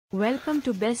Welcome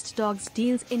to Best Dogs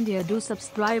Deals India. Do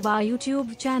subscribe our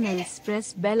YouTube channels.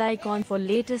 Press bell icon for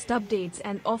latest updates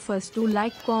and offers. Do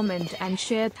like, comment and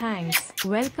share. Thanks.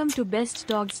 Welcome to Best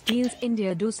Dogs Deals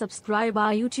India. Do subscribe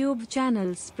our YouTube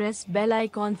channels. Press bell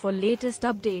icon for latest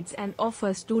updates and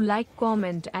offers. Do like,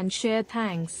 comment and share.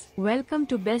 Thanks. Welcome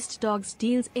to Best Dogs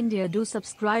Deals India. Do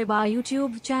subscribe our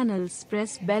YouTube channels.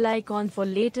 Press bell icon for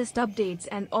latest updates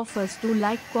and offers. Do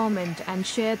like, comment and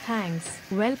share. Thanks.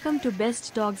 Welcome to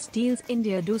Best Dogs Deals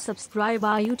India. Do subscribe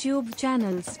our YouTube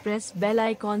channels. Press bell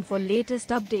icon for latest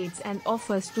updates and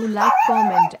offers. Do like,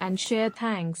 comment and share.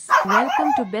 Thanks.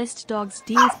 Welcome to Best Dogs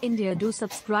Deals India. Do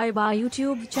subscribe our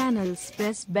YouTube channels.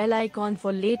 Press bell icon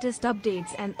for latest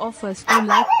updates and offers. Do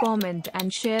like, comment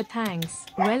and share. Thanks.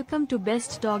 Welcome to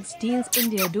Best Dogs Deals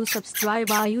India. Do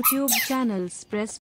subscribe our YouTube channels. Press